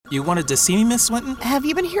You wanted to see me, Miss Swinton? Have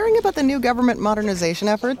you been hearing about the new government modernization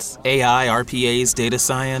efforts? AI, RPAs, data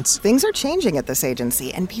science. Things are changing at this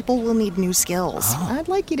agency, and people will need new skills. I'd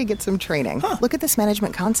like you to get some training. Look at this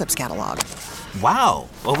management concepts catalog. Wow,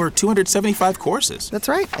 over 275 courses. That's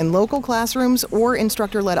right, in local classrooms or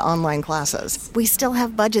instructor-led online classes. We still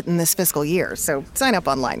have budget in this fiscal year, so sign up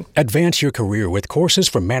online. Advance your career with courses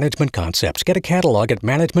from Management Concepts. Get a catalog at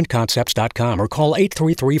managementconcepts.com or call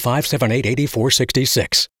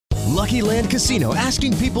 833-578-8466. Lucky Land Casino,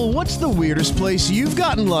 asking people, what's the weirdest place you've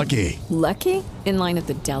gotten lucky? Lucky? In line at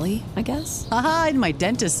the deli, I guess? Aha, in my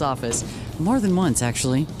dentist's office. More than once,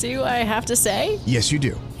 actually. Do I have to say? Yes, you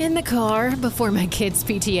do. In the car before my kids'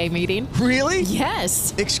 PTA meeting. Really?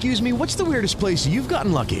 Yes. Excuse me, what's the weirdest place you've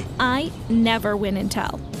gotten lucky? I never win and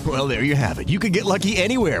tell. Well, there you have it. You can get lucky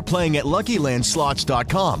anywhere, playing at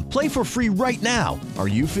LuckyLandSlots.com. Play for free right now. Are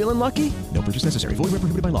you feeling lucky? No purchase necessary. Void where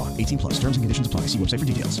prohibited by law. 18 plus. Terms and conditions apply. See website for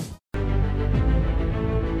details.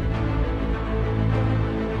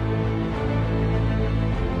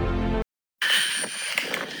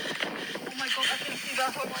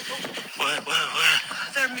 Where?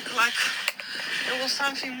 There, like, there was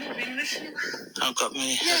something moving. Listen. I've got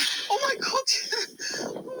me. Yeah. Oh my God.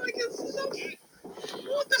 Oh my God.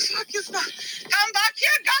 What the fuck is that? Come back here,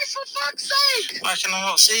 guy, for fuck's sake. Why can I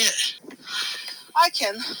not see it? I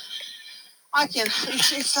can.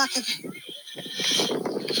 It's like a...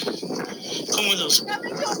 Come with us. Let me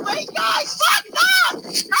just wait, guys. Fuck that. Come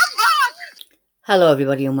back. Hello,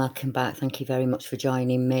 everybody, and welcome back. Thank you very much for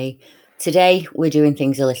joining me. Today, we're doing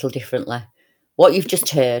things a little differently. What you've just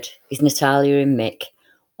heard is Natalia and Mick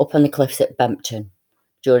up on the cliffs at Bempton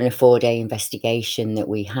during a 4-day investigation that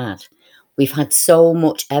we had. We've had so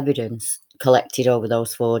much evidence collected over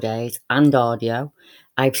those 4 days and audio.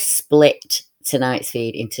 I've split tonight's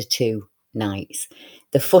feed into 2 nights.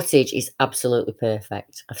 The footage is absolutely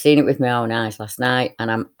perfect. I've seen it with my own eyes last night and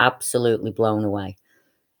I'm absolutely blown away.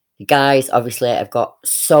 You guys obviously have got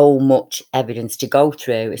so much evidence to go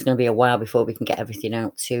through. It's going to be a while before we can get everything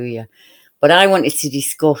out to you. But I wanted to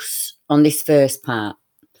discuss on this first part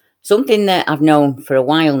something that I've known for a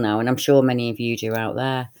while now, and I'm sure many of you do out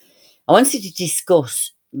there. I wanted to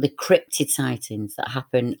discuss the cryptid sightings that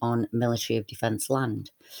happen on military of defence land.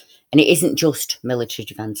 And it isn't just military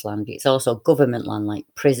defence land, it's also government land like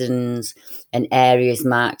prisons and areas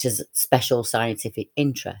marked as special scientific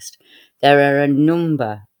interest. There are a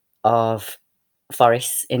number of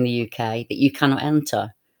forests in the UK that you cannot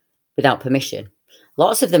enter without permission.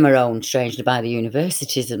 Lots of them are owned, strangely, by the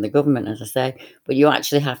universities and the government, as I say, but you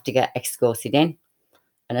actually have to get escorted in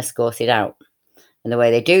and escorted out. And the way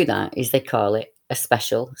they do that is they call it a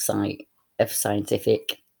special site of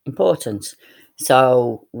scientific importance.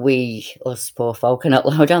 So we, us poor folk, are not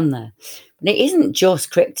allowed on there. But it isn't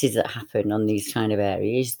just cryptids that happen on these kind of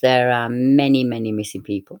areas. There are many, many missing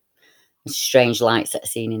people. Strange lights that are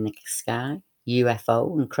seen in the sky,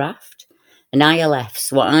 UFO and craft, and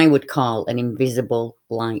ILFs, what I would call an invisible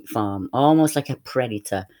light form, almost like a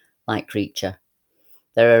predator-like creature.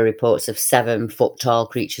 There are reports of 7-foot-tall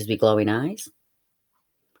creatures with glowing eyes,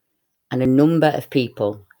 and a number of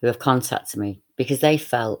people who have contacted me because they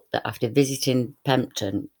felt that after visiting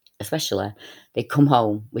Bempton, especially, they'd come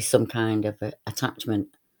home with some kind of attachment.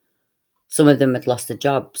 Some of them had lost their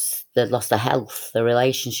jobs, they'd lost their health, their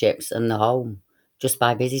relationships and their home just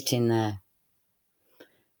by visiting there.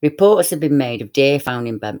 Reports have been made of deer found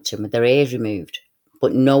in Bempton with their ears removed,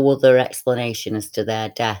 but no other explanation as to their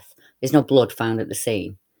death. There's no blood found at the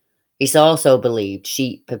scene. It's also believed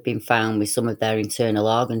sheep have been found with some of their internal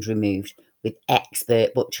organs removed with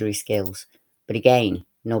expert butchery skills, but again,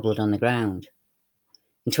 no blood on the ground.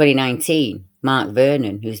 In 2019, Mark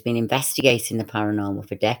Vernon, who's been investigating the paranormal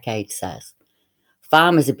for decades, says,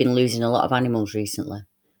 farmers have been losing a lot of animals recently,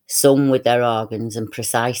 some with their organs and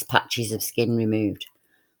precise patches of skin removed.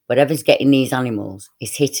 Whatever's getting these animals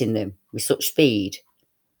is hitting them with such speed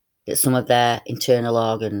that some of their internal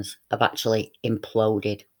organs have actually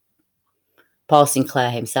imploded. Paul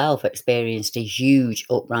Sinclair himself experienced a huge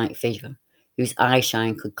upright figure whose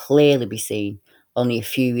eyeshine could clearly be seen only a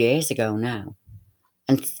few years ago now.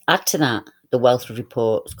 And add to that the wealth of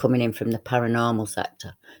reports coming in from the paranormal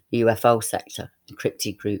sector, the UFO sector, and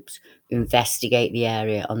cryptid groups who investigate the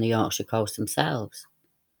area on the Yorkshire coast themselves.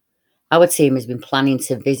 Our team has been planning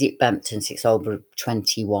to visit Bempton since October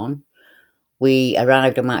 21. We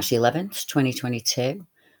arrived on March 11th, 2022.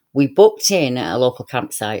 We booked in at a local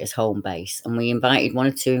campsite as home base, and we invited 1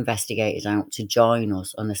 or 2 investigators out to join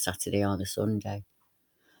us on the Saturday or the Sunday.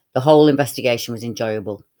 The whole investigation was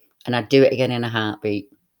enjoyable, and I'd do it again in a heartbeat.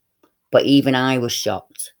 But even I was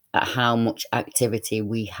shocked at how much activity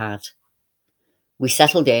we had. We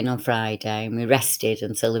settled in on Friday and we rested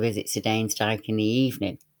until the visit to Danesdyke in the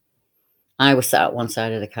evening. I was sat at one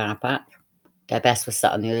side of the car park. Bess was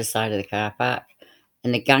sat on the other side of the car park.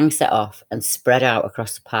 And the gang set off and spread out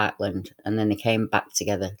across the parkland, and then they came back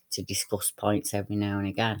together to discuss points every now and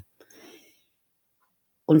again.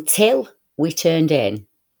 Until we turned in,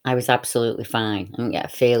 I was absolutely fine. I didn't get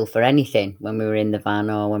a feel for anything when we were in the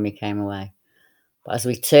van or when we came away. But as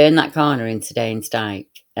we turned that corner into Danesdyke,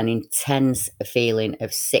 an intense feeling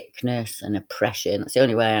of sickness and oppression, that's the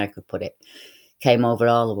only way I could put it, came over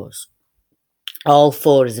all of us. All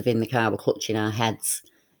four of us in the car were clutching our heads.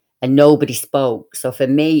 And nobody spoke. So for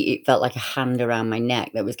me, it felt like a hand around my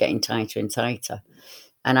neck that was getting tighter and tighter.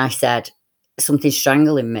 And I said, something's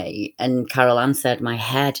strangling me. And Carol Ann said, my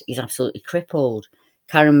head is absolutely crippled.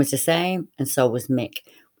 Karen was the same, and so was Mick.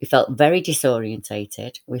 We felt very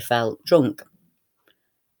disorientated. We felt drunk.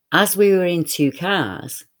 As we were in two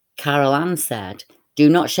cars, Carol Ann said, do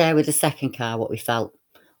not share with the second car what we felt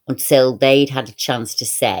until they'd had a chance to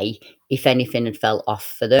say if anything had felt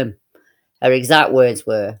off for them. Her exact words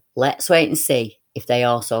were, let's wait and see if they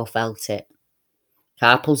also felt it.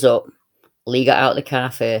 Car pulls up. Lee got out of the car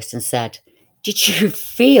first and said, did you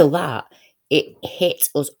feel that? It hit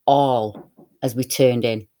us all as we turned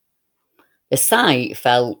in. The sight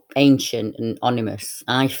felt ancient and ominous.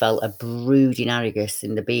 I felt a brooding arrogance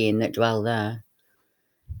in the being that dwelled there.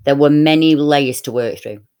 There were many layers to work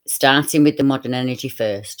through, starting with the modern energy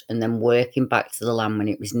first and then working back to the land when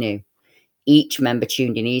it was new. Each member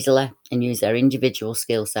tuned in easily and used their individual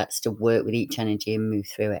skill sets to work with each energy and move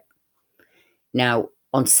through it. Now,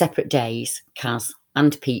 on separate days, Kaz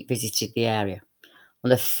and Pete visited the area. On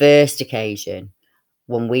the first occasion,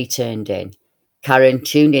 when we turned in, Karen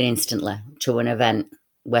tuned in instantly to an event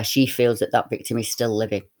where she feels that victim is still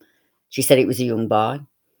living. She said it was a young boy.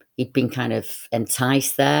 He'd been kind of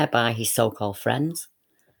enticed there by his so-called friends,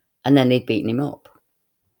 and then they'd beaten him up.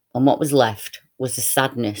 And what was left was the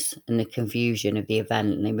sadness and the confusion of the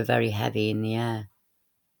event, and they were very heavy in the air.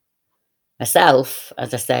 Myself,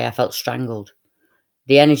 as I say, I felt strangled.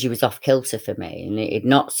 The energy was off kilter for me, and it had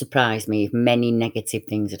not surprised me if many negative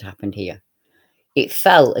things had happened here. It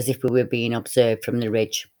felt as if we were being observed from the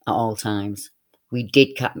ridge at all times. We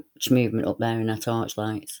did catch movement up there in our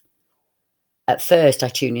torchlights. At first, I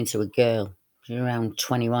tuned into a girl. She was around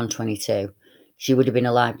 21, 22. She would have been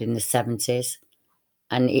alive in the 70s.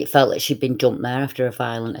 And it felt like she'd been dumped there after a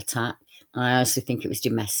violent attack. I honestly think it was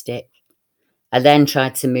domestic. I then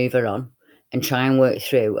tried to move her on and try and work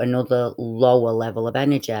through another lower level of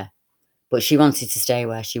energy. But she wanted to stay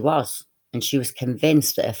where she was. And she was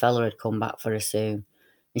convinced that her fella had come back for her soon.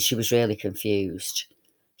 And she was really confused.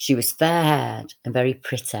 She was fair-haired and very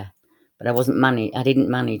pretty. But I didn't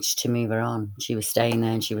manage to move her on. She was staying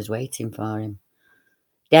there and she was waiting for him.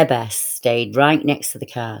 Bess stayed right next to the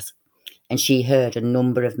cars. And she heard a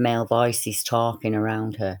number of male voices talking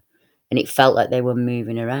around her, and it felt like they were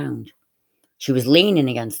moving around. She was leaning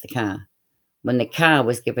against the car when the car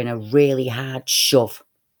was giving a really hard shove.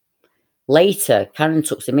 Later, Karen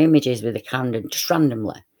took some images with the camera just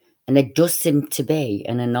randomly, and there does seem to be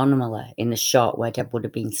an anomaly in the shot where Deb would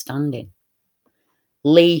have been standing.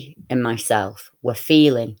 Lee and myself were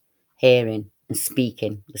feeling, hearing, and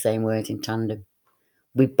speaking the same words in tandem.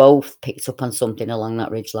 We both picked up on something along that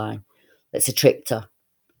ridgeline. That's a trickster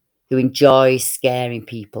who enjoys scaring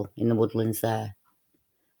people in the woodlands there.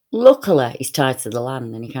 Luckily, he's tied to the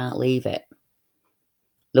land and he can't leave it.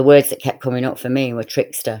 The words that kept coming up for me were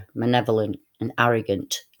trickster, malevolent, and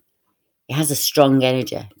arrogant. It has a strong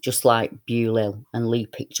energy, just like Bewlil, and Lee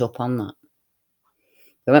picked up on that.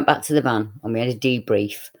 We went back to the van and we had a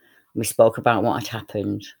debrief. We spoke about what had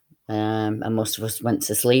happened, and most of us went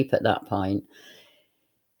to sleep at that point.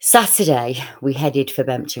 Saturday, we headed for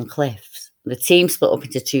Bempton Cliffs. The team split up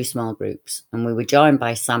into two small groups, and we were joined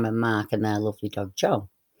by Sam and Mark and their lovely dog, Joe.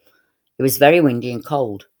 It was very windy and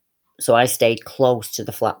cold, so I stayed close to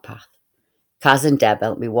the flat path. Kaz and Deb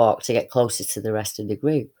helped me walk to get closer to the rest of the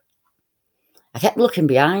group. I kept looking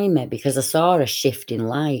behind me because I saw a shift in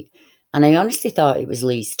light, and I honestly thought it was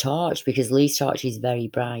Lee's torch because Lee's torch is very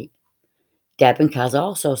bright. Deb and Kaz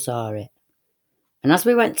also saw it. And as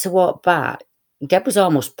we went to walk back, Deb was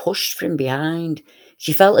almost pushed from behind.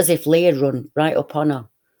 She felt as if Lee had run right up on her.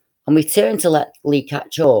 And we turned to let Lee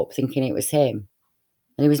catch up, thinking it was him.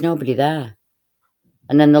 And there was nobody there.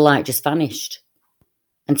 And then the light just vanished.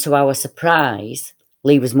 And to our surprise,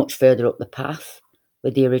 Lee was much further up the path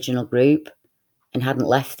with the original group and hadn't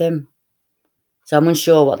left them. So I'm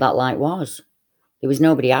unsure what that light was. There was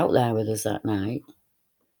nobody out there with us that night.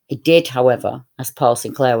 It did, however, as Paul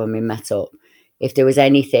Sinclair when we met up, if there was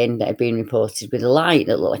anything that had been reported with a light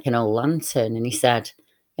that looked like an old lantern. And he said,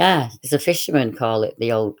 yeah, there's a fisherman call it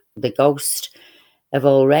the ghost of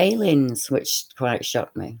old railings, which quite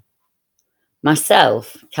shocked me.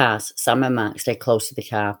 Myself, Kaz, Sam and Max stayed close to the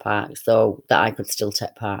car park so that I could still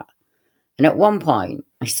take part. And at one point,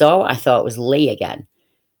 I saw what I thought was Lee again,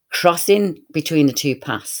 crossing between the two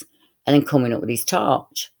paths and then coming up with his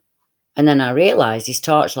torch. And then I realised his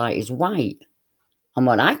torchlight is white. And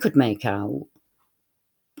what I could make out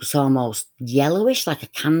was almost yellowish, like a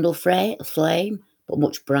candle flame, but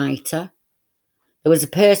much brighter. There was a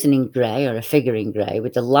person in grey, or a figure in grey,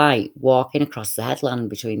 with the light walking across the headland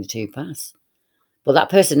between the two paths. But that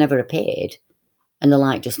person never appeared, and the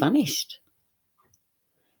light just vanished.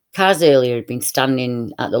 Cars earlier had been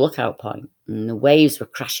standing at the lookout point, and the waves were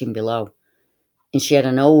crashing below, and she had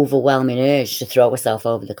an overwhelming urge to throw herself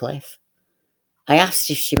over the cliff. I asked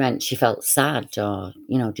if she meant she felt sad or,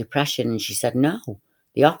 depression, and she said no,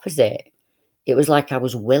 the opposite. It was like I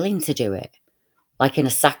was willing to do it, like in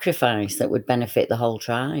a sacrifice that would benefit the whole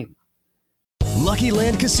tribe. Lucky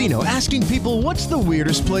Land Casino, asking people, what's the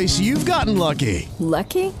weirdest place you've gotten lucky?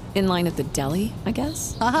 Lucky? In line at the deli, I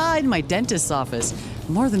guess? Aha, in my dentist's office.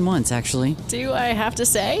 More than once, actually. Do I have to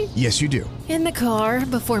say? Yes, you do. In the car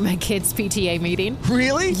before my kids' PTA meeting.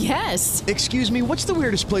 Really? Yes. Excuse me, what's the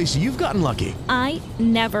weirdest place you've gotten lucky? I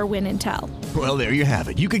never win and tell. Well, there you have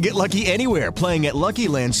it. You can get lucky anywhere, playing at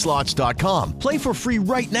LuckyLandSlots.com. Play for free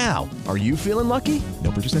right now. Are you feeling lucky?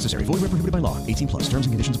 No purchase necessary. Void where prohibited by law. 18+. Terms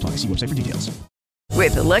and conditions apply. See website for details.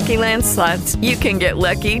 With the Lucky Land Slots, you can get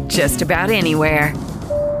lucky just about anywhere.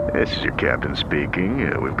 This is your captain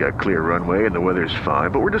speaking. We've got clear runway and the weather's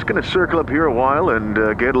fine, but we're just going to circle up here a while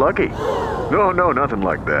and get lucky. No, nothing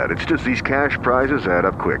like that. It's just these cash prizes add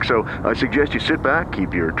up quick. So I suggest you sit back,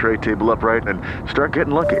 keep your tray table upright, and start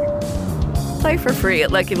getting lucky. Play for free at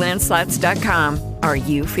LuckyLandSlots.com. Are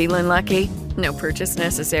you feeling lucky? No purchase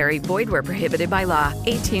necessary. Void where prohibited by law.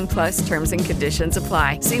 18+ terms and conditions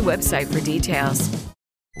apply. See website for details.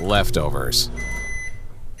 Leftovers.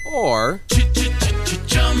 Or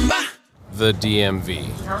the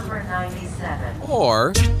DMV. Number 97.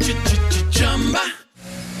 Or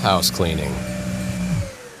house cleaning.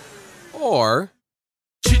 Or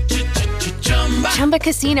Chumba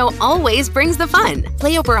Casino always brings the fun.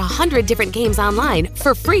 Play over 100 different games online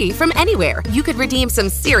for free from anywhere. You could redeem some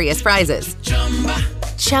serious prizes.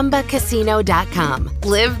 ChumbaCasino.com.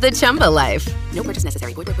 Live the Chumba life. No purchase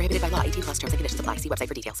necessary. Void where prohibited by law. 18+ terms and conditions apply. See website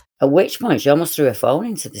for details. At which point she almost threw her phone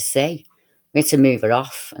into the sea. We had to move her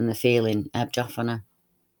off, and the feeling ebbed off on her.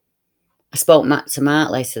 I spoke to Mark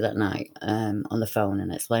later that night on the phone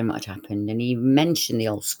and explained what had happened, and he mentioned the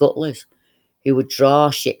old scuttlers who would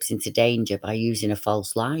draw ships into danger by using a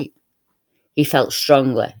false light. He felt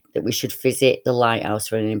strongly that we should visit the lighthouse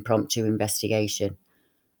for an impromptu investigation,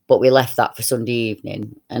 but we left that for Sunday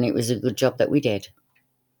evening, and it was a good job that we did.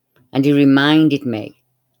 And he reminded me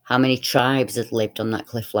how many tribes had lived on that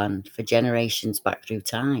cliffland for generations back through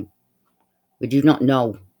time. We do not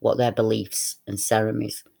know what their beliefs and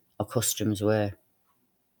ceremonies or customs were.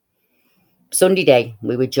 Sunday day,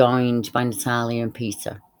 we were joined by Natalia and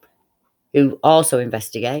Peter, who also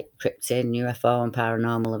investigate cryptid, UFO and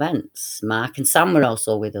paranormal events. Mark and Sam were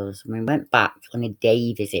also with us, and we went back on a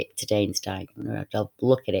day visit to Danesdyke. We had to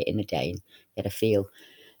look at it in the day and get a feel.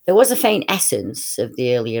 There was a faint essence of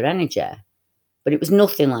the earlier energy, but it was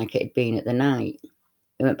nothing like it had been at the night.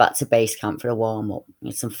 We went back to base camp for a warm-up,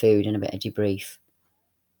 with some food and a bit of debrief.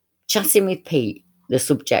 Chatting with Pete, the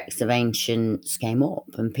subjects of ancients came up,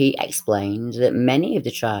 and Pete explained that many of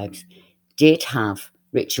the tribes did have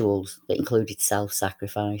rituals that included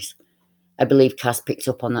self-sacrifice. I believe Cass picked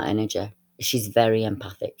up on that energy. She's very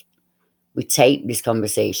empathic. We taped this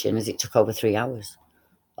conversation as it took over 3 hours.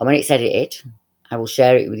 And when it's edited, I will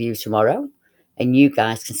share it with you tomorrow, and you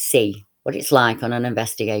guys can see what it's like on an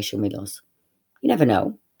investigation with us. You never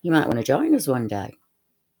know, you might want to join us one day.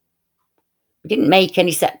 We didn't make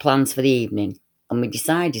any set plans for the evening, and we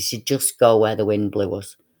decided to just go where the wind blew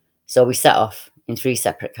us. So we set off in 3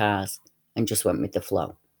 separate cars and just went with the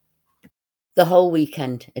flow. The whole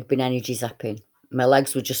weekend had been energy zapping. My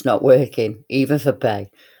legs were just not working, even for pay,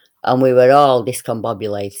 and we were all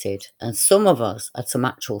discombobulated, and some of us had some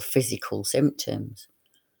actual physical symptoms.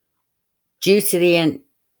 Due to the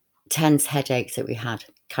intense headaches that we had,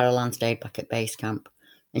 Caroline stayed back at base camp,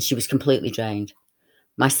 and she was completely drained.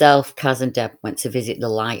 Myself, Kaz and Deb went to visit the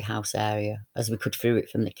lighthouse area, as we could view it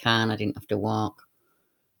from the car and I didn't have to walk.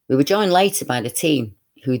 We were joined later by the team,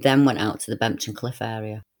 who then went out to the Bempton cliff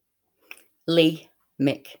area. Lee,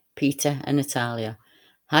 Mick, Peter and Natalia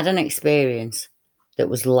had an experience that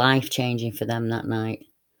was life-changing for them that night.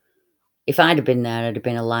 If I'd have been there, I'd have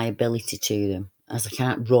been a liability to them, as I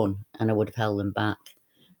can't run and I would have held them back.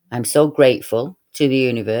 I'm so grateful to the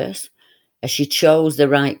universe as she chose the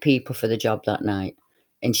right people for the job that night,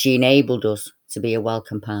 and she enabled us to be a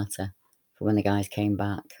welcome party for when the guys came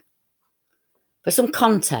back. For some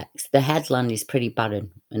context, the headland is pretty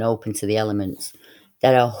barren and open to the elements.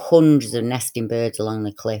 There are hundreds of nesting birds along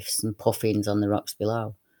the cliffs and puffins on the rocks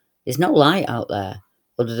below. There's no light out there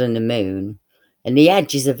other than the moon, and the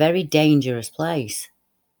edge is a very dangerous place.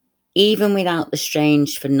 Even without the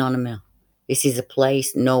strange phenomena, this is a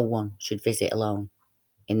place no one should visit alone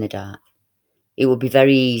in the dark. It would be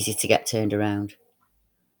very easy to get turned around.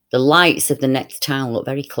 The lights of the next town look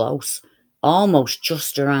very close, almost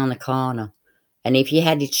just around the corner, and if you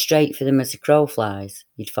headed straight for them as a crow flies,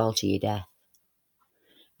 you'd fall to your death.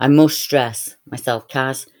 I must stress, myself,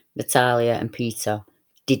 Kaz, Natalia and Peter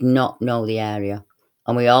did not know the area,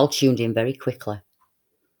 and we all tuned in very quickly.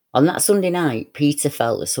 On that Sunday night, Peter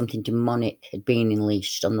felt that something demonic had been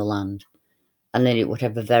unleashed on the land, and that it would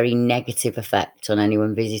have a very negative effect on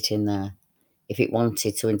anyone visiting there if it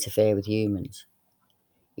wanted to interfere with humans.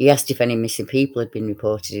 He asked if any missing people had been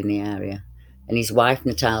reported in the area, and his wife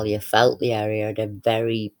Natalia felt the area had a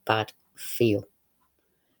very bad feel.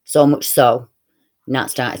 So much so, Nat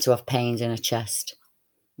started to have pains in her chest,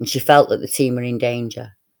 and she felt that the team were in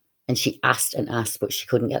danger, and she asked and asked, but she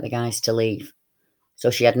couldn't get the guys to leave. So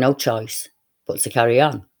she had no choice but to carry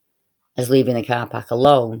on, as leaving the car park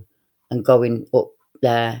alone and going up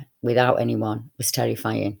there without anyone was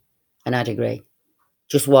terrifying, and I'd agree.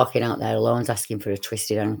 Just walking out there alone is asking for a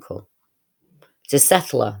twisted ankle. To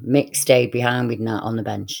settle her, Mick stayed behind with Nat on the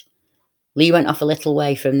bench. Lee went off a little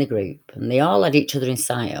way from the group, and they all had each other in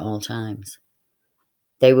sight at all times.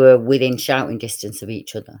 They were within shouting distance of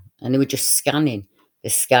each other, and they were just scanning the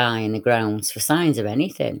sky and the grounds for signs of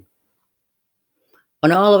anything.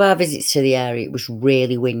 On all of our visits to the area, it was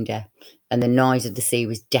really windy, and the noise of the sea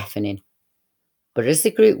was deafening. But as the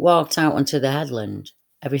group walked out onto the headland,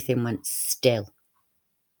 everything went still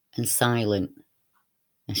and silent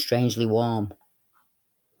and strangely warm.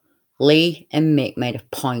 Lee and Mick made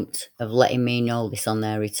a point of letting me know this on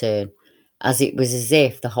their return, as it was as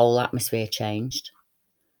if the whole atmosphere changed.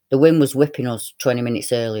 The wind was whipping us 20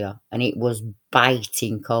 minutes earlier, and it was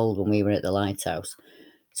biting cold when we were at the lighthouse.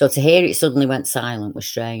 So to hear it suddenly went silent was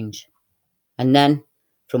strange. And then,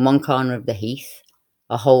 from one corner of the heath,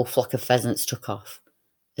 a whole flock of pheasants took off,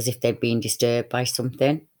 as if they'd been disturbed by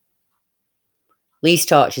something. Lee's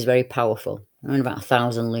torch is very powerful, around about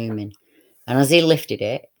 1,000 lumen, and as he lifted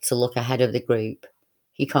it to look ahead of the group,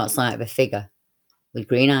 he caught sight of a figure with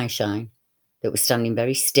green eyeshine that was standing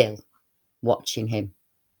very still, watching him.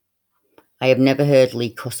 I have never heard Lee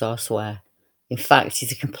cuss or swear. In fact,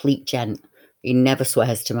 he's a complete gent. He never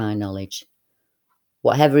swears to my knowledge.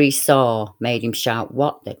 Whatever he saw made him shout,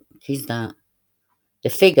 "What the is that?" The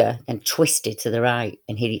figure then twisted to the right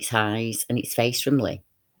and hid its eyes and its face from Lee.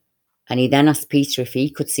 And he then asked Peter if he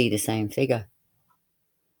could see the same figure.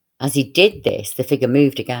 As he did this, the figure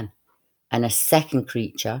moved again, and a second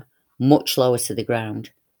creature, much lower to the ground,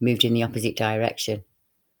 moved in the opposite direction.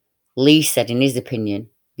 Lee said in his opinion,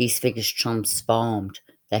 these figures transformed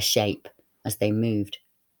their shape as they moved.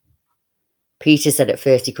 Peter said at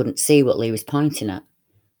first he couldn't see what Lee was pointing at,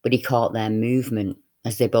 but he caught their movement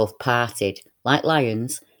as they both parted, like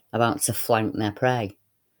lions, about to flank their prey.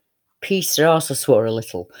 Peter also swore a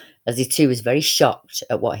little, as he too was very shocked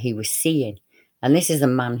at what he was seeing, and this is a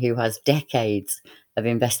man who has decades of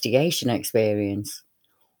investigation experience.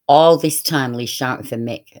 All this time Lee shouted for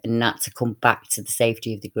Mick and Nat to come back to the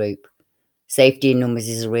safety of the group. Safety in numbers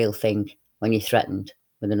is a real thing when you're threatened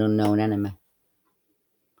with an unknown enemy.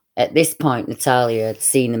 At this point, Natalia had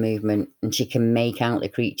seen the movement and she can make out the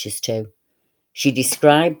creatures too. She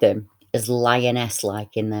described them as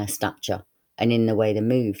lioness-like in their stature and in the way they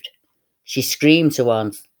moved. She screamed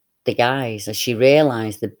towards the guys as she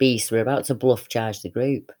realised the beasts were about to bluff charge the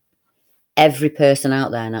group. Every person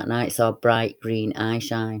out there that night saw bright green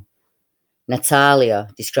eyeshine. Natalia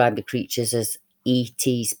described the creatures as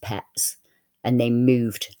E.T.'s pets, and they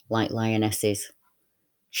moved like lionesses.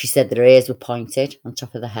 She said their ears were pointed on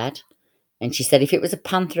top of the head, and she said if it was a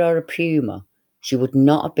panther or a puma, she would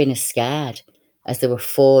not have been as scared, as there were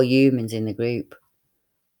 4 humans in the group.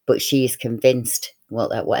 But she is convinced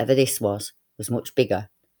that whatever this was much bigger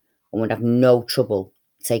and would have no trouble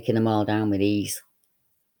taking them all down with ease.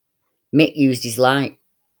 Mick used his night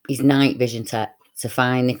vision tech to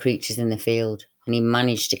find the creatures in the field, and he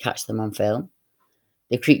managed to catch them on film.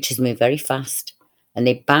 The creatures moved very fast, and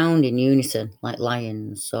they bound in unison like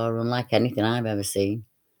lions, or unlike anything I've ever seen.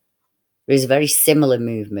 There is a very similar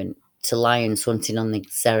movement to lions hunting on the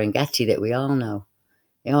Serengeti that we all know.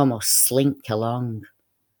 They almost slink along.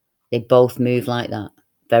 They both move like that,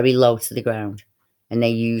 very low to the ground, and they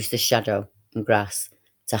use the shadow and grass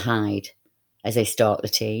to hide as they stalk the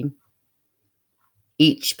team.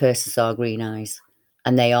 Each person saw green eyes,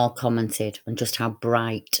 and they all commented on just how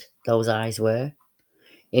bright those eyes were.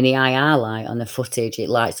 In the IR light on the footage, it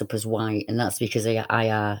lights up as white, and that's because the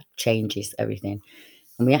IR changes everything.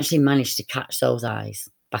 And we actually managed to catch those eyes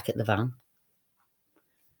back at the van.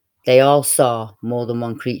 They all saw more than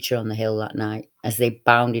one creature on the hill that night as they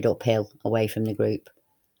bounded uphill away from the group.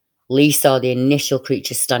 Lee saw the initial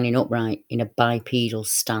creature standing upright in a bipedal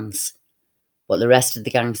stance. What the rest of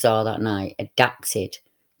the gang saw that night adapted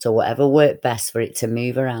to whatever worked best for it to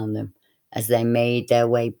move around them as they made their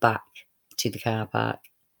way back to the car park.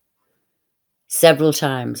 Several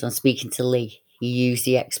times on speaking to Lee, he used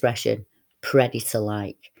the expression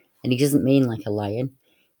predator-like, and he doesn't mean like a lion.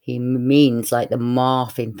 He means like the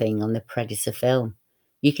morphing thing on the Predator film.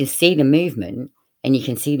 You can see the movement and you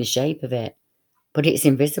can see the shape of it, but it's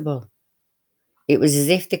invisible. It was as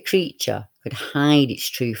if the creature could hide its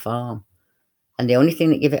true form, and the only thing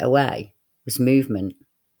that gave it away was movement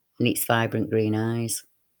and its vibrant green eyes.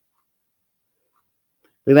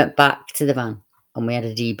 We went back to the van and we had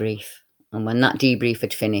a debrief. And when that debrief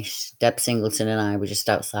had finished, Deb Singleton and I were just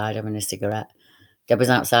outside having a cigarette. Deb was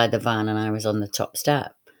outside the van and I was on the top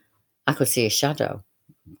step. I could see a shadow.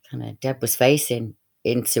 Deb was facing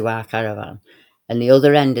into our caravan, and the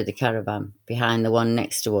other end of the caravan, behind the one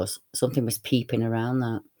next to us, something was peeping around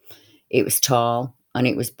that. It was tall and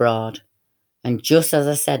it was broad. And just as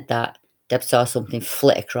I said that, Deb saw something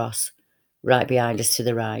flit across, right behind us to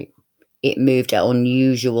the right. It moved at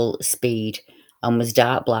unusual speed and was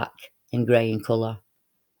dark black and grey in colour.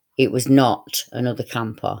 It was not another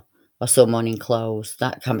camper or someone in clothes.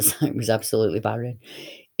 That campsite was absolutely barren.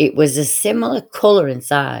 It was a similar colour and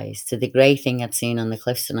size to the grey thing I'd seen on the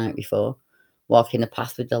cliffs the night before, walking the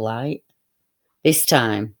path with the light. This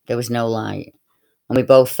time, there was no light, and we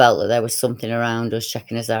both felt that there was something around us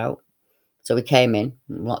checking us out. So we came in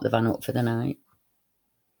and locked the van up for the night.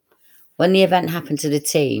 When the event happened to the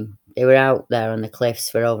team, they were out there on the cliffs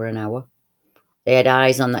for over an hour. They had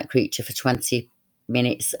eyes on that creature for 20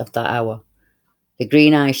 minutes of that hour. The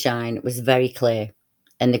green eye shine was very clear,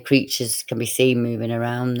 and the creatures can be seen moving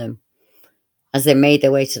around them. As they made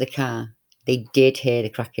their way to the car, they did hear the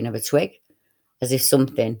cracking of a twig, as if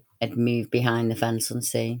something had moved behind the fence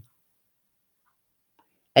unseen.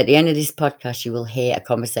 At the end of this podcast, you will hear a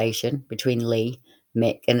conversation between Lee,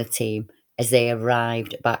 Mick, and the team as they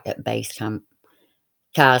arrived back at base camp.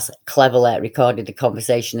 Kaz cleverly recorded the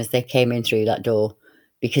conversation as they came in through that door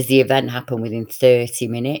because the event happened within 30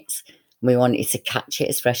 minutes and we wanted to catch it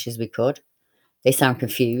as fresh as we could. They sound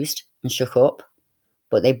confused and shook up,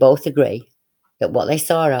 but they both agree that what they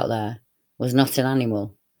saw out there was not an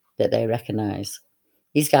animal that they recognise.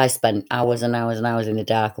 These guys spent hours and hours and hours in the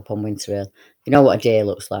dark up on Winter Hill. You know what a deer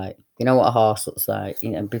looks like. You know what a horse looks like. You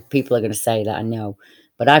know, people are going to say that, I know.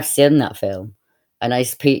 But I've seen that film. And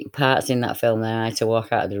there's parts in that film that I had to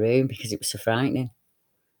walk out of the room because it was so frightening.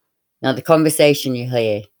 Now, the conversation you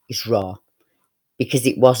hear is raw because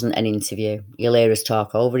it wasn't an interview. You'll hear us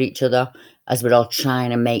talk over each other as we're all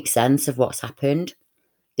trying to make sense of what's happened.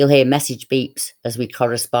 You'll hear message beeps as we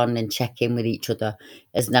correspond and check in with each other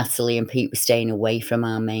as Natalie and Pete were staying away from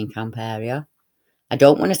our main camp area. I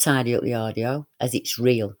don't want to tidy up the audio as it's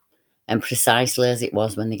real and precisely as it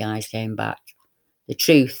was when the guys came back. The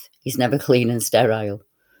truth is never clean and sterile.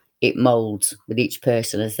 It moulds with each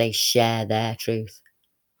person as they share their truth.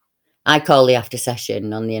 I call the after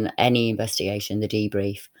session on any investigation the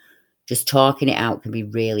debrief. Just talking it out can be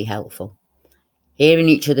really helpful. Hearing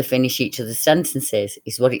each other finish each other's sentences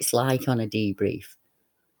is what it's like on a debrief.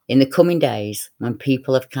 In the coming days, when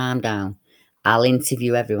people have calmed down, I'll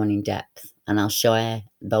interview everyone in depth and I'll share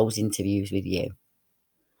those interviews with you.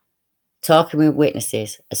 Talking with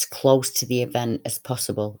witnesses as close to the event as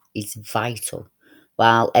possible is vital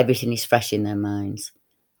while everything is fresh in their minds.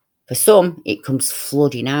 For some, it comes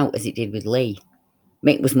flooding out as it did with Lee.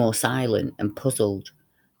 Mick was more silent and puzzled,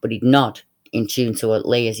 but he'd nod in tune to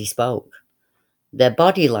Lee as he spoke. Their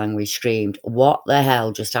body language screamed, what the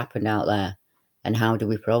hell just happened out there? And how do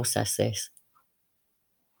we process this?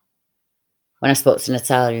 When I spoke to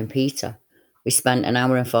Natalia and Peter, we spent an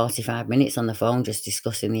hour and 45 minutes on the phone just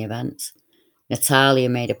discussing the events. Natalia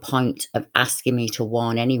made a point of asking me to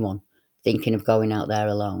warn anyone thinking of going out there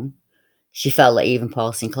alone. She felt that even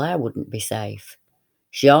Paul Sinclair wouldn't be safe.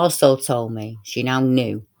 She also told me she now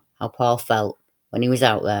knew how Paul felt when he was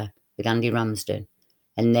out there with Andy Ramsden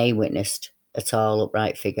and they witnessed a tall,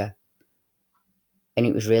 upright figure. and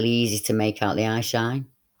it was really easy to make out the eye shine.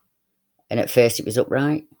 And at first it was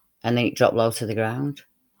upright, and then it dropped low to the ground,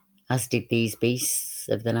 as did these beasts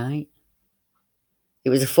of the night. It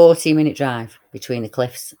was a 14-minute drive between the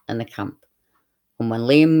cliffs and the camp, and when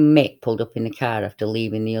Lee and Mick pulled up in the car after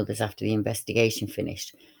leaving the others after the investigation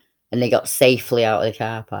finished, and they got safely out of the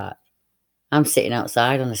car park, I'm sitting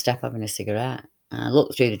outside on the step having a cigarette, and I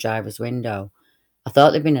looked through the driver's window. I thought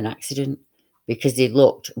there'd been an accident, because they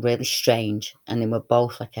looked really strange, and they were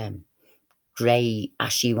both like a grey,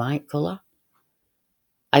 ashy white colour.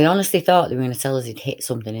 I honestly thought they were going to tell us he'd hit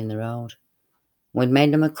something in the road. We'd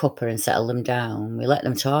made them a cuppa and settled them down. We let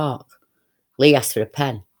them talk. Lee asked for a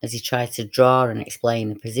pen as he tried to draw and explain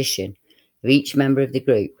the position of each member of the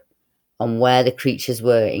group and where the creatures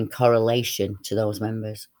were in correlation to those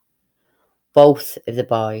members. Both of the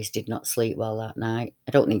boys did not sleep well that night.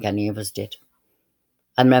 I don't think any of us did.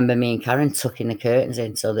 I remember me and Karen tucking the curtains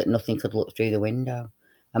in so that nothing could look through the window.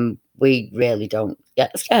 And we really don't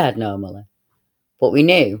get scared normally. But we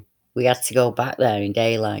knew we had to go back there in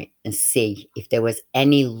daylight and see if there was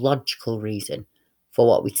any logical reason for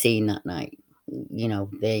what we'd seen that night. You know,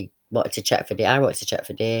 they wanted to check for deer. I wanted to check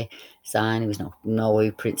for deer sign. There was no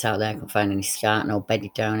blueprints out there. Couldn't find any scat, no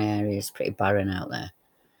bedded down areas. Pretty barren out there.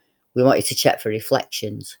 We wanted to check for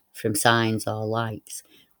reflections from signs or lights.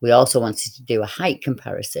 We also wanted to do a height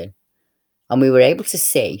comparison. And we were able to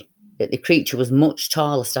see that the creature was much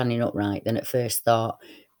taller standing upright than at first thought,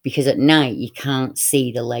 because at night you can't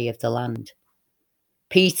see the lay of the land.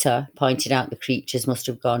 Peter pointed out the creatures must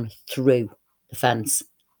have gone through the fence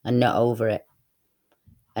and not over it.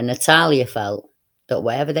 And Natalia felt that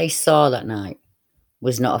whatever they saw that night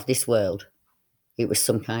was not of this world. It was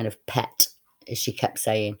some kind of pet, as she kept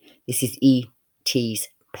saying. This is E.T.'s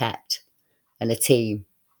pet. And the team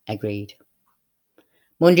agreed.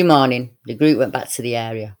 Monday morning, the group went back to the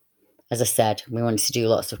area. As I said, we wanted to do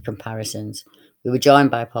lots of comparisons. We were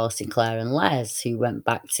joined by Paul Sinclair and Les, who went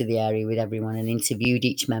back to the area with everyone and interviewed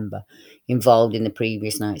each member involved in the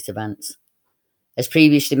previous night's events. As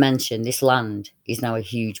previously mentioned, this land is now a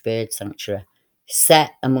huge bird sanctuary,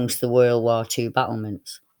 set amongst the World War II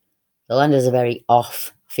battlements. The land has a very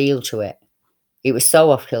off feel to it. It was so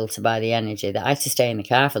off-kilter by the energy that I had to stay in the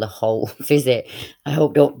car for the whole visit. I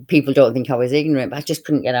hope people don't think I was ignorant, but I just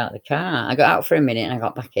couldn't get out of the car. I got out for a minute and I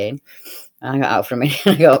got back in. I got out for a minute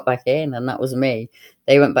and I got back in, and that was me.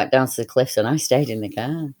 They went back down to the cliffs and I stayed in the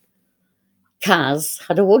car. Kaz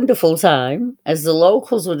had a wonderful time as the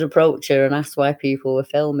locals would approach her and ask why people were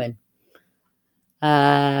filming.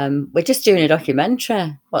 We're just doing a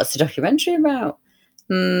documentary. What's the documentary about?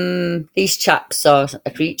 These chaps saw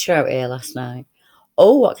a creature out here last night.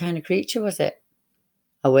 Oh, what kind of creature was it?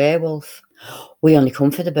 A werewolf. We only come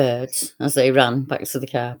for the birds, as they ran back to the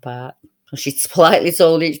car park. She politely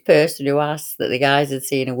told each person who asked that the guys had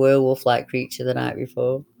seen a werewolf-like creature the night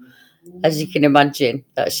before. As you can imagine,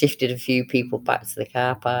 that shifted a few people back to the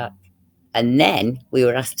car park. And then we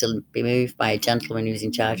were asked to be moved by a gentleman who's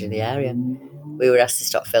in charge of the area. We were asked to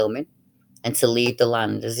stop filming and to leave the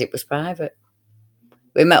land as it was private.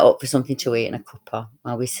 We met up for something to eat and a cuppa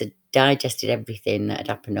while we digested everything that had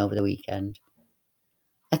happened over the weekend.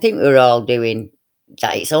 I think we were all doing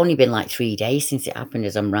that. It's only been like 3 days since it happened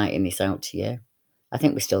as I'm writing this out to you. I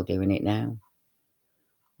think we're still doing it now.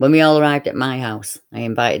 When we all arrived at my house, I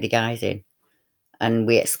invited the guys in and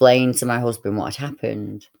we explained to my husband what had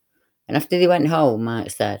happened. And after they went home,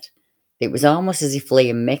 Mike said, it was almost as if Lee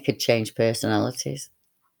and Mick had changed personalities.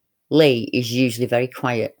 Lee is usually very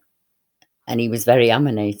quiet and he was very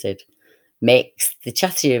animated. Mick's the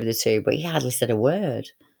chattier of the two, but he hardly said a word.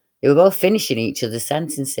 They were both finishing each other's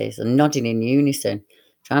sentences and nodding in unison,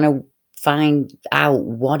 trying to find out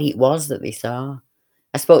what it was that they saw.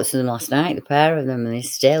 I spoke to them last night, the pair of them, and they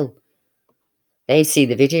see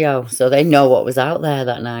the video, so they know what was out there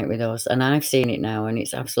that night with us, and I've seen it now, and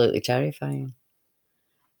it's absolutely terrifying.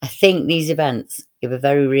 I think these events give a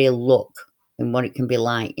very real look in what it can be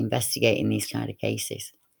like investigating these kind of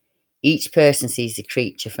cases. Each person sees the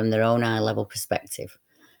creature from their own eye-level perspective,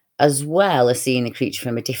 as well as seeing the creature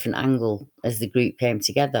from a different angle as the group came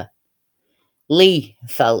together. Lee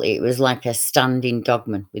felt it was like a standing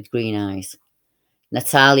dogman with green eyes.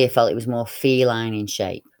 Natalia felt it was more feline in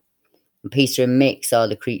shape. And Peter and Mick saw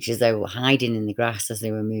the creatures they were hiding in the grass as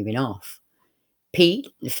they were moving off. Pete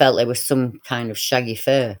felt there was some kind of shaggy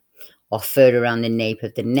fur or fur around the nape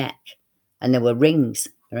of the neck, and there were rings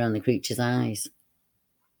around the creature's eyes.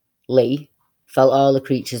 Lee felt all the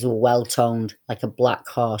creatures were well-toned, like a black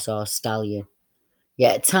horse or stallion.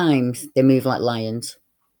 Yet at times, they moved like lions.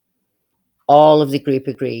 All of the group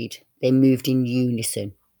agreed they moved in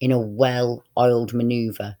unison, in a well-oiled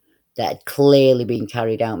manoeuvre that had clearly been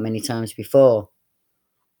carried out many times before.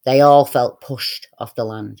 They all felt pushed off the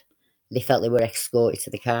land. They felt they were escorted to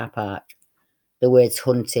the car park. The words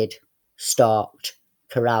hunted, stalked,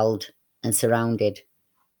 corralled, and surrounded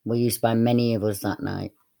were used by many of us that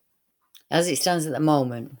night. As it stands at the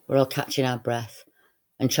moment, we're all catching our breath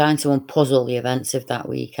and trying to unpuzzle the events of that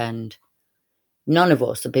weekend. None of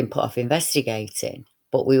us have been put off investigating,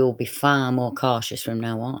 but we will be far more cautious from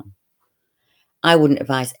now on. I wouldn't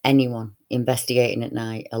advise anyone investigating at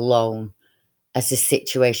night alone, as the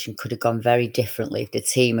situation could have gone very differently if the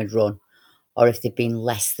team had run or if there'd been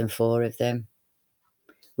less than 4 of them.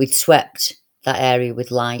 We'd swept that area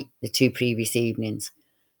with light the 2 previous evenings,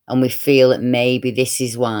 and we feel that maybe this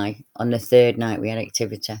is why on the 3rd night we had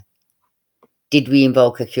activity. Did we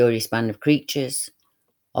invoke a curious band of creatures,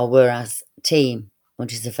 or were as a team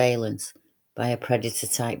under surveillance by a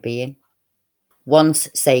predator-type being? Once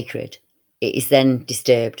sacred, it is then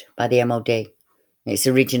disturbed by the MOD. Its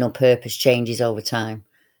original purpose changes over time,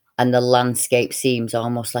 and the landscape seems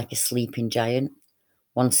almost like a sleeping giant.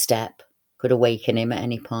 One step could awaken him at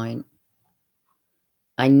any point.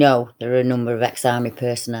 I know there are a number of ex-army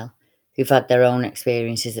personnel who've had their own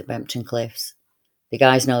experiences at Bempton Cliffs. The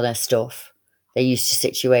guys know their stuff. They're used to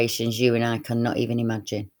situations you and I cannot even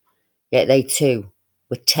imagine. Yet they too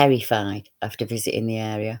were terrified after visiting the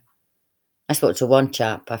area. I spoke to one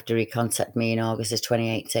chap after he contacted me in August of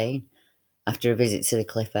 2018, after a visit to the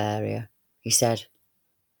cliff area. He said,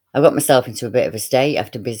 "I got myself into a bit of a state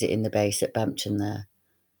after visiting the base at Bempton there.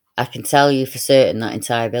 I can tell you for certain that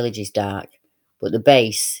entire village is dark, but the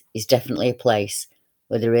base is definitely a place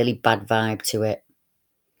with a really bad vibe to it.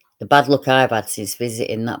 The bad luck I've had since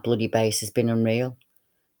visiting that bloody base has been unreal.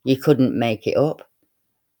 You couldn't make it up.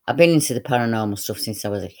 I've been into the paranormal stuff since I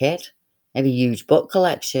was a kid. I have a huge book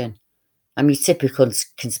collection. I'm your typical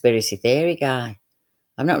conspiracy theory guy.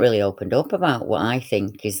 I've not really opened up about what I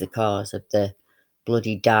think is the cause of the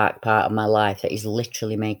bloody dark part of my life that is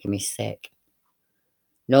literally making me sick.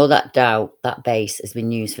 No doubt that base has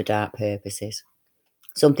been used for dark purposes.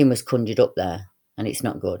 Something was conjured up there, and it's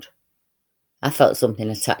not good. I felt something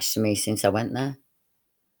attached to me since I went there.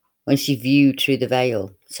 When she viewed through the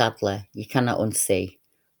veil, sadly, you cannot unsee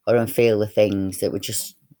or unfeel the things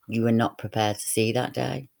that you were not prepared to see that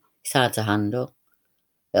day. It's hard to handle.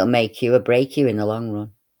 It'll make you or break you in the long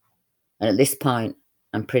run. And at this point,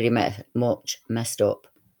 I'm pretty much messed up,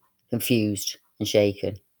 confused and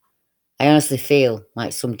shaken. I honestly feel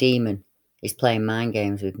like some demon is playing mind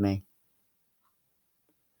games with me.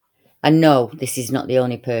 I know this is not the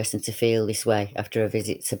only person to feel this way after a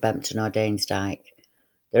visit to Bempton or Danesdyke.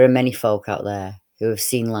 There are many folk out there who have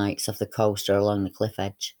seen lights off the coast or along the cliff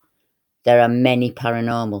edge. There are many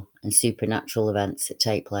paranormal and supernatural events that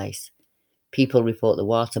take place. People report the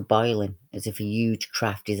water boiling as if a huge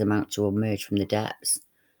craft is about to emerge from the depths.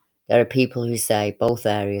 There are people who say both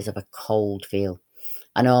areas have a cold feel,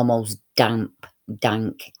 an almost damp,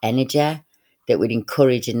 dank energy that would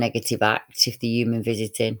encourage a negative act if the human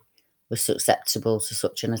visiting was susceptible to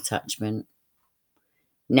such an attachment.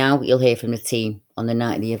 Now you'll hear from the team on the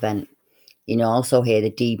night of the event. You'll also hear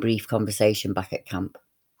the debrief conversation back at camp.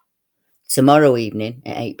 Tomorrow evening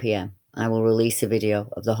at 8 p.m, I will release a video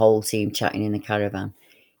of the whole team chatting in the caravan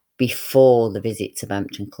before the visit to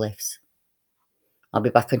Bempton Cliffs. I'll be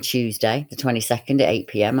back on Tuesday, the 22nd at 8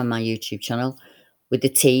 p.m. on my YouTube channel with the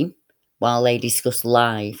team while they discuss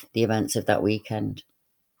live the events of that weekend.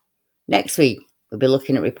 Next week, we'll be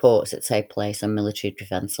looking at reports that take place on military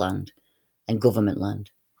defence land and government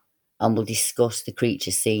land, and we'll discuss the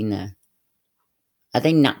creatures seen there. Are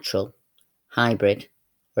they natural, hybrid,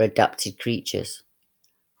 or adapted creatures?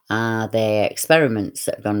 Are they experiments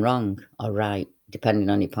that have gone wrong or right, depending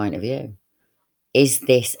on your point of view? Is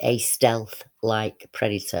this a stealth-like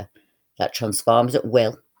predator that transforms at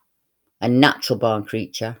will, a natural-born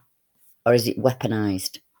creature, or is it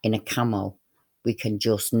weaponized in a camo we can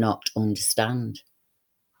just not understand?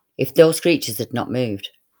 If those creatures had not moved,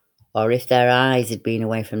 or if their eyes had been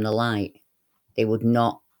away from the light, they would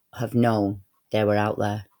not have known they were out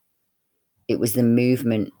there. It was the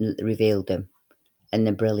movement that revealed them, and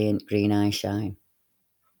the brilliant green eye shine.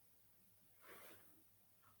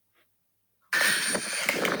 Oh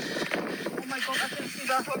my god, I can see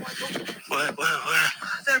that. Oh my god. Where?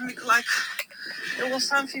 There was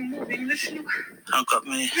something moving. Listen. How got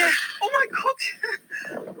me? Yeah. Oh my god.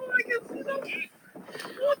 Oh, I can see that.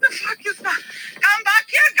 What the fuck is that? Come back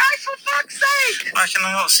here, guys, for fuck's sake! Why can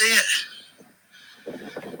I not see it?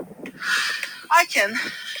 I can.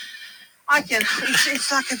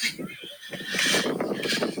 It's like a...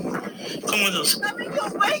 Come with us. Coming your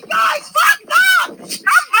way, guys! Fuck that! Come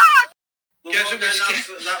back! Yes,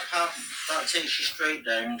 that part that takes you straight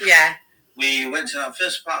down. Yeah. We went to that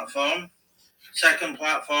first platform, second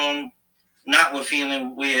platform. Nat were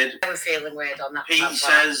feeling weird. I was feeling weird on that Pete platform.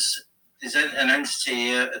 says there's an entity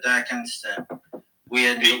here, a dark entity. We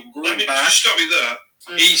ended up going back. Just stop you there.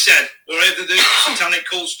 He said, wherever the satanic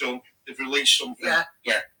cult's done, they've released something.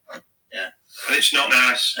 Yeah. And it's not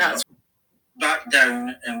nice. Back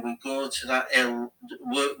down, and we go to that hill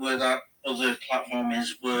where that other platform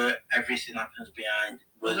is, where everything happens behind.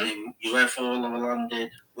 Where the UFO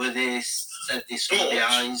landed, where they said they saw the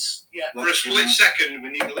eyes. Yeah. For a split second, we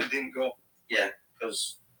nearly didn't go. Yeah,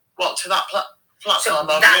 because... What, to that platform? So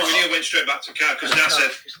no, we nearly went straight back to the car, because Nat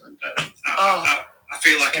said, I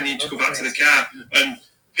feel like I need to go back to the car. And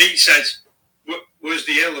Pete said, where's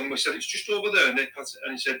the hill? And we said, it's just over there. And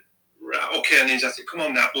he said, right, okay. And he said, come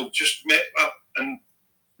on, Nat, we'll just make up. And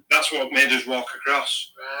that's what made us walk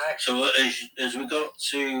across. Right. So as we got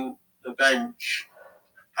to the bench,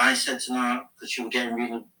 I said to Nat, because she was getting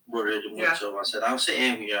really worried and worked up, I said, I'll sit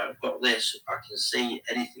here with you. I've got this. I can see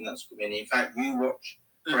anything that's coming. In fact, you watch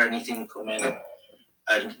for anything coming.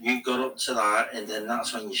 And you got up to that, and then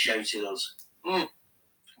that's when you shouted us.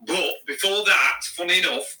 But before that, funny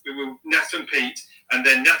enough, we were Nat and Pete, and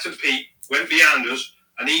then Nat and Pete went behind us,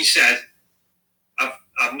 and he said,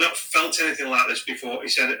 I've not felt anything like this before. He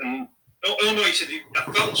said, he said,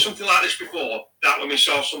 I felt something like this before, that when we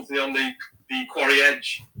saw something on the quarry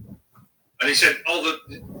edge. And he said,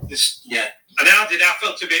 this. And I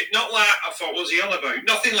felt a bit, not like I thought, what was he on about?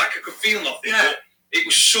 Nothing like I could feel nothing, but it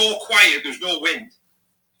was so quiet, there was no wind.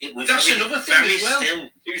 That's another thing as well. Still.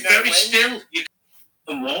 It was very still.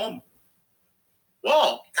 And warm.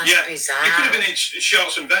 Warm? That's bizarre. You could have been in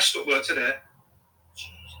shorts and vest up there today.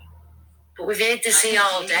 But we've heard the sea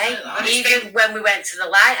all day. Even when we went to the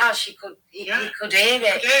lighthouse, you could hear it. Do you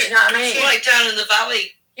know what I mean? It's like down in the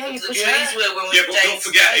valley. Yeah, you could hear it. But don't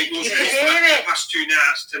forget, it was the past 2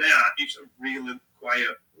 nights tonight. It's really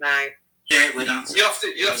quiet. Right. Yeah, you have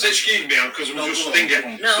to excuse me because I was just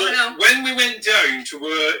thinking. No. When we went down to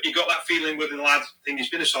where he got that feeling with the lad, he's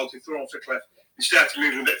been assaulted, thrown off the cliff. He started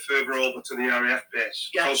moving a bit further over to the RAF base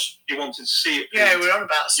because he wanted to see it. Yeah, we were on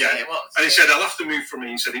about seeing it. And he said, I'll have to move from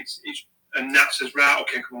here. He said, and Nat says, right,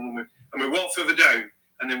 okay, come on, we'll move. And we walked further down,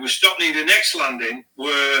 and then we stopped near the next landing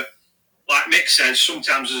where, like Mick says,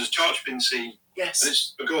 sometimes there's a torch bin seen. Yes. And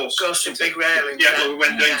it's a ghost. Ghost in big railing. Yeah, well, we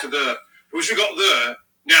went down to there. But as we got there,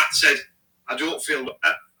 Nat said, I don't feel,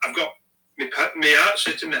 I've got, my heart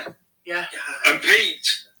said to me. Yeah. And Pete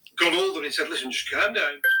got older and he said, listen, just calm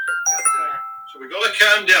down. So we got her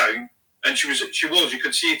calm down, and she was, you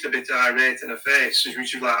could see it a bit irate in her face. She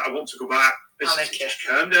was like, I want to go back. I said, just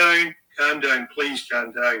calm down, please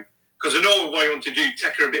calm down. Because I know what I want to do,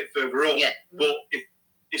 take her a bit further up. Yeah. But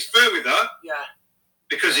it's fair with her. Yeah.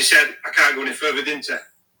 Because he said, I can't go any further, didn't he?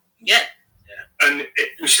 Yeah. And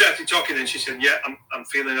we started talking, and she said, yeah, I'm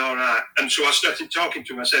feeling all right. And so I started talking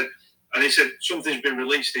to him. I said, and he said, something's been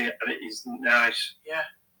released here, and it is nice. Yeah.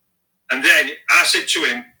 And then I said to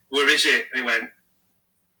him, where is it? And he went,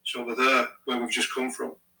 it's over there, where we've just come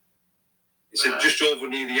from. He said, just over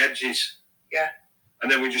near the edges. Yeah.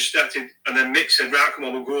 And then we just started, and then Mick said, right, come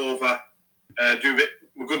on, we'll go over, do a bit,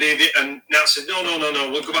 we'll go near it. And Nat said, no,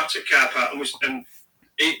 we'll go back to the car park. And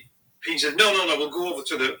Pete said, no, we'll go over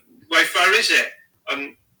to the, how far is it?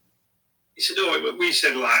 And he said, we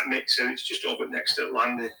said, like Mick said, it's just over next to the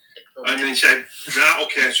landing. And then he said, right,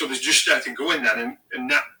 okay, so they just started going then, and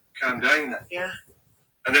Nat calmed down then. Yeah.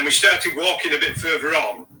 And then we started walking a bit further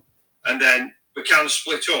on, and then we kind of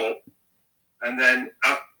split up. And then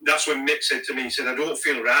that's when Mick said to me, he said, I don't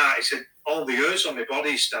feel right. He said, all the hairs on my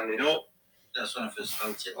body is standing up. That's when I first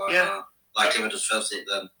felt it like that. Like I just felt it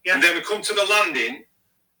then. Yeah. And then we come to the landing,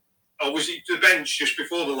 or was it the bench just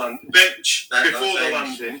before the landing? Before the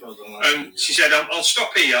landing. And she said, I'll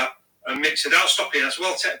stop here. And Mick said, I'll stop here. I said,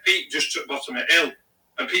 well, take Pete just to the bottom of the hill.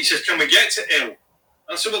 And Pete says, can we get to hill? And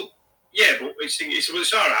I said, well, yeah, but he said, well,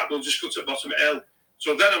 it's all right. We'll just go to the bottom of the hill.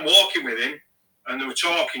 So then I'm walking with him, and they were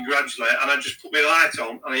talking gradually, and I just put my light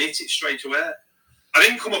on, and I hit it straight away. I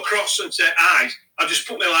didn't come across and say eyes. I just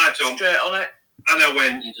put my light on. Straight on it. And I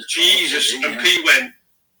went, Jesus. And Pete went,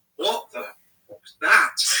 what the fuck's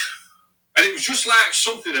that? And it was just like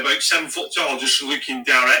something about 7 foot tall just looking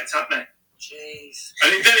direct at me. Jeez.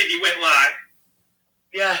 And then he went like...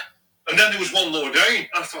 Yeah. And then there was one lower down.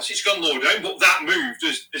 I thought, it's gone lower down, but that moved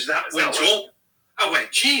as that went up. I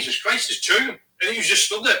went, Jesus Christ, there's 2. And he was just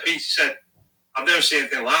stood there. Pete said, I've never seen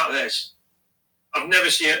anything like this. I've never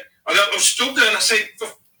seen it. And I was stood there and I said, for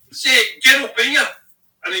sake, get up here.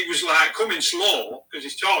 And he was like coming slow, because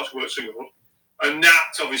his torch worked so good. And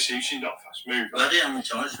that, obviously, she's not fast moving. Well, I didn't have a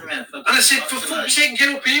choice for me. And I said, for fuck's sake,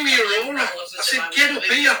 get up here, Aurora. I said, get up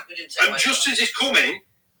here. And just as he's coming,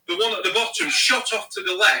 the one at the bottom shot off to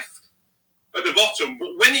the left at the bottom.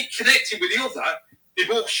 But when it connected with the other, they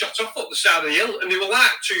both shot off up the side of the hill. And they were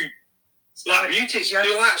like two black beauties. They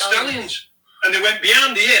were like stallions. And they went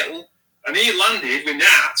behind the hill, and he landed with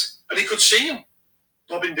that, and he could see him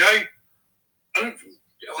bobbing down. And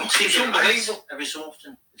it's unbelievable. Every so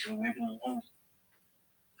often, if you're moving along.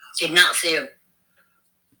 Did not see him.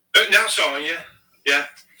 Now saw him, yeah.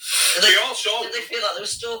 We all saw. Did they feel like they were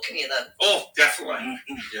stalking you then? Oh, definitely.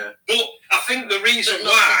 Yeah. But I think the reason But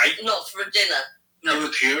not why... not for a dinner. No, we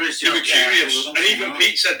were curious. They were curious. And even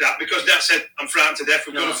Pete said that, because Dad said, I'm frightened to death,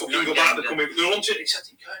 we're going to fucking go back, they're coming. They're hunting. He said,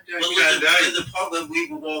 the part where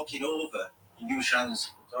we were walking over, and you were shining the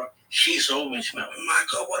dark, she saw me, she went, oh my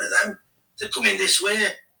God, what are them? They're coming this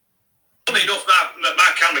way. Funny enough,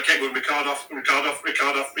 my camera kept going record off. Yeah.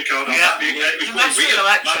 It was weird.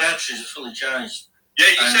 My batteries are fully charged. Yeah,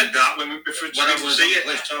 you said that when we first when I was see it.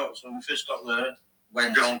 Cliff Talks, when we first got there,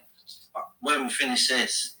 when we finished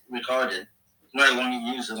this recording, no longer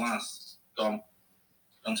use the last. Gone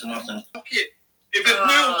to nothing. If the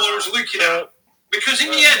world was looking out, because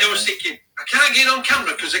in the end I was thinking, I can't get on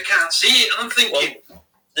camera because I can't see it, and I'm thinking.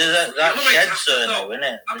 There's that shed's there now, isn't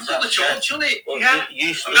it? I've got the torch on it. Well, Yeah.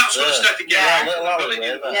 You And that's what I started getting.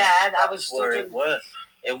 I was where stood. it was.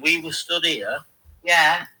 And we were stood here,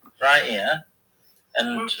 Yeah. right here,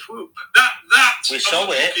 and That we saw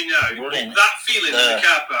it running. That feeling in the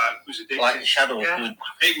car park was addictive. Like the shadows. Yeah.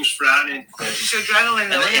 It was frightening. It's adrenaline,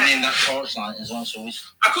 And though, then isn't in it? that torchlight as well, so we...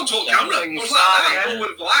 I couldn't talk camera. I was like that. I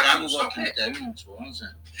would have liked I to was stop walking it. down towards it.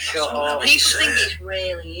 Sure. People think it's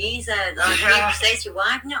really easy. Like people say to you,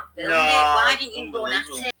 why have you not built it? Why didn't you go and at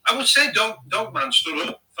it? I would say Dogman stood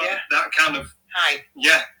up for that kind of... Hi.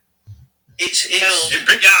 Yeah. It's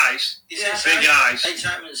big eyes. It's big eyes.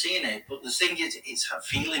 excitement seeing it, but the thing is, it's that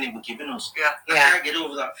feeling it was giving us. Yeah. I can't get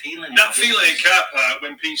over that feeling. That feeling in car park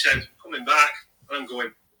when Pete said, coming back, and I'm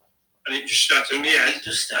going, and it just started in the head.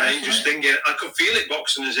 And he just thinking, I could feel it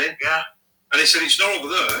boxing us in. Yeah. And he said, it's not over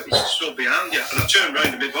there, it's still behind you. And I turned around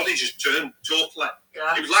and my body just turned totally.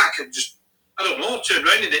 Yeah. It was like I don't know, turned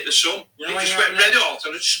around and hit the sun. You know, it just went red hot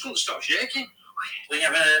and I just couldn't stop shaking. When you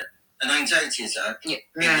have an anxiety attack, you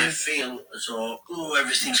feel as though,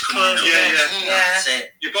 everything's coming out. That's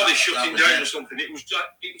it. Your body's shutting down or something. It was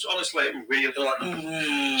honestly, it was weird.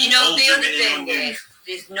 You know, the other thing is,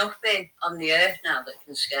 there's nothing on the earth now that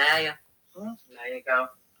can scare you. There you go.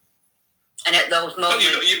 And at those moments...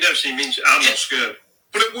 Well, you've never seen me, I'm not scared.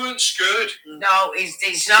 But it weren't scared. No,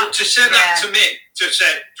 he's not. But to say that to Mick, to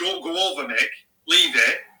say, don't go over, Mick, leave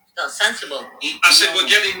it. That's sensible. I said, we're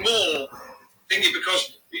getting more thingy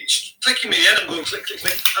because it's clicking me in. I'm going click, click,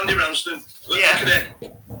 click. Andy Ramsden, look at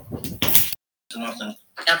it. Nothing.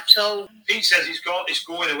 I've told... Pete says it's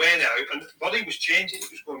going away now, and the body was changing. It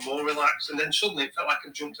was going more relaxed, and then suddenly it felt like I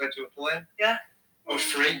jumped out of a plane. Yeah. I was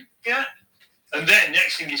free. Yeah. And then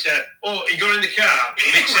next thing he said, he got in the car.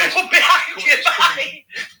 And Mick said,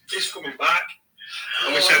 it's coming back.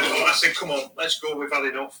 And we said, I said, come on, let's go. We've had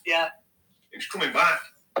enough. Yeah. It was coming back.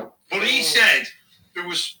 But he said there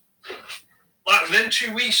was, like, them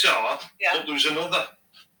two we saw, but there was another.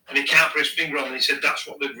 And he can't put his finger on it. He said, that's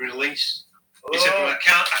what they've released. He said, well, I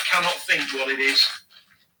cannot think what it is.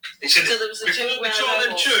 He said, so there was before we saw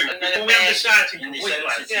them two, before we had the sighting completely,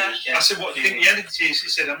 I said, what do you think the entity is? He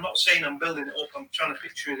said, I'm not saying I'm building it up, I'm trying to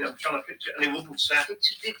picture it, and he wouldn't say.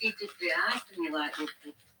 It's the eyes to me like this.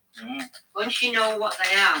 Once you know what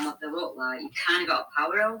they are and what they look like, you kind of got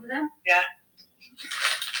power over them. Yeah.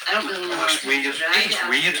 I don't really know. That's weird. It's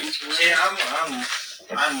weird. See,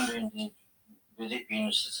 I'm wondering, with it being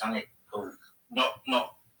a satanic cult, not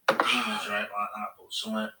demons right like that, but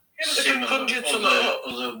some similar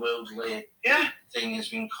otherworldly thing has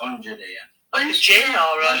been conjured here. Like a gin,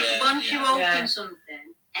 all right. Once you open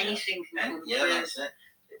something, anything can come through. That's it.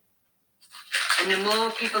 And the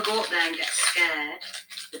more people go up there and get scared,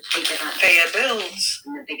 the bigger that fear builds.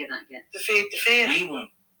 And the bigger that gets. The fear.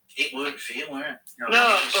 It weren't fear, were it? No,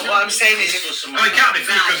 but what I'm saying is... it can't be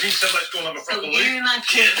fear because he said, let's go and have a proper look. So you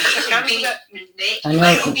imagine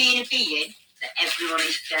being a being that everyone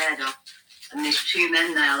is scared of. And there's two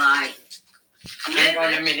men there like... Hang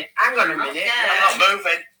on a minute. I'm not moving.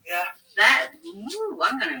 Yeah. Hang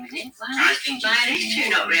on a minute. Why are these two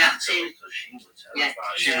not reacting? Yeah.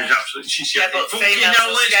 She was absolutely... She said, fucking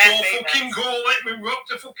hell, let's go, fucking go, we've got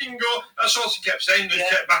to fucking go. That's all she kept saying, just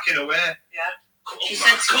kept backing away. Yeah. She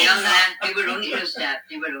said to me on there, they were hunting us, Dad.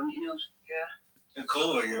 They were hunting us. Yeah. And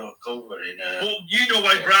cover in... Well, you know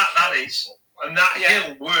how bright that is. And that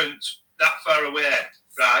hill weren't... that far away,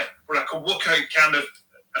 right? But I could work out kind of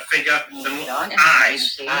a figure and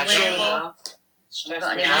eyes. So it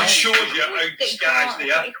shows you how disguised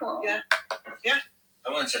they are. Yeah. I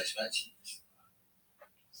won't expensive.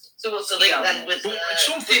 So what's the link then with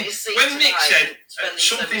something? When Nick said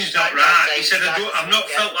something's not right, he said I've not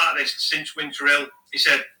felt like this since Winter Hill. He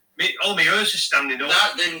said all my ears are standing up.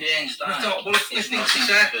 That didn't change that. I thought, well, if things he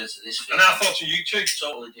said, and I thought of you too.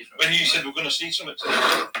 Totally different. When you said we're going to see something today.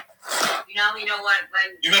 You know when you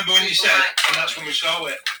remember when you said, and that's when we saw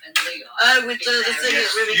it. With the thing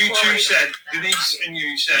yes. that really. You two said, Denise and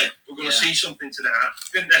you said we're going to see something tonight,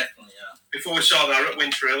 didn't they? Yeah. Before we saw that at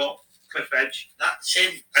Winter Hill, Cliff Edge. That's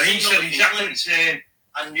it. And he said exactly the same.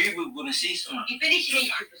 I knew we were going to see something. You finished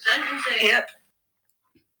 80%, didn't you? Yep.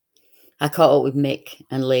 I caught up with Mick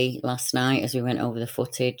and Lee last night as we went over the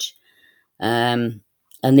footage. And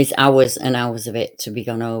there's hours and hours of it to be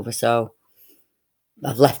gone over. So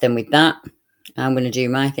I've left them with that. I'm going to do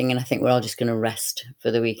my thing. And I think we're all just going to rest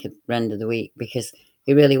for the end of the week because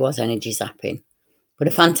it really was energy zapping. But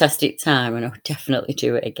a fantastic time, and I'll definitely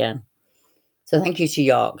do it again. So thank you to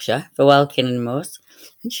Yorkshire for welcoming us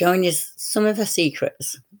and showing us some of her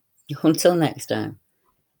secrets. Until next time,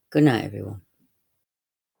 good night, everyone.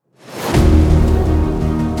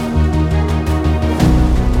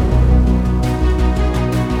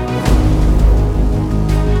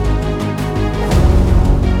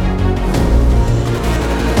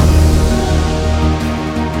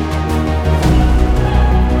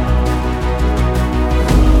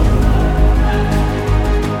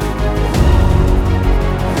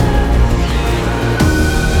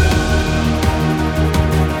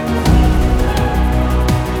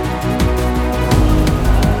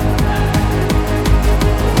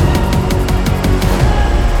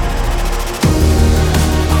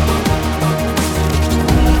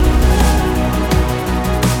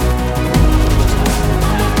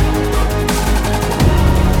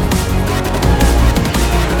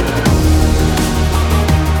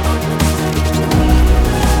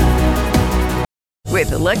 With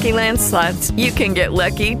the Lucky Land Slots, you can get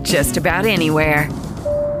lucky just about anywhere.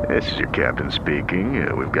 This is your captain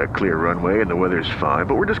speaking. We've got clear runway and the weather's fine,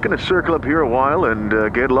 but we're just going to circle up here a while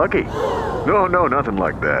and get lucky. No, nothing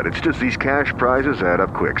like that. It's just these cash prizes add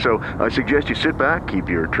up quick. So I suggest you sit back, keep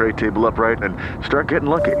your tray table upright, and start getting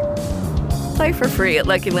lucky. Play for free at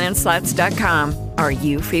LuckyLandSlots.com. Are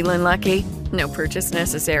you feeling lucky? No purchase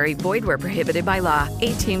necessary. Void where prohibited by law.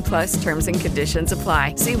 18+ terms and conditions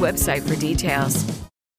apply. See website for details.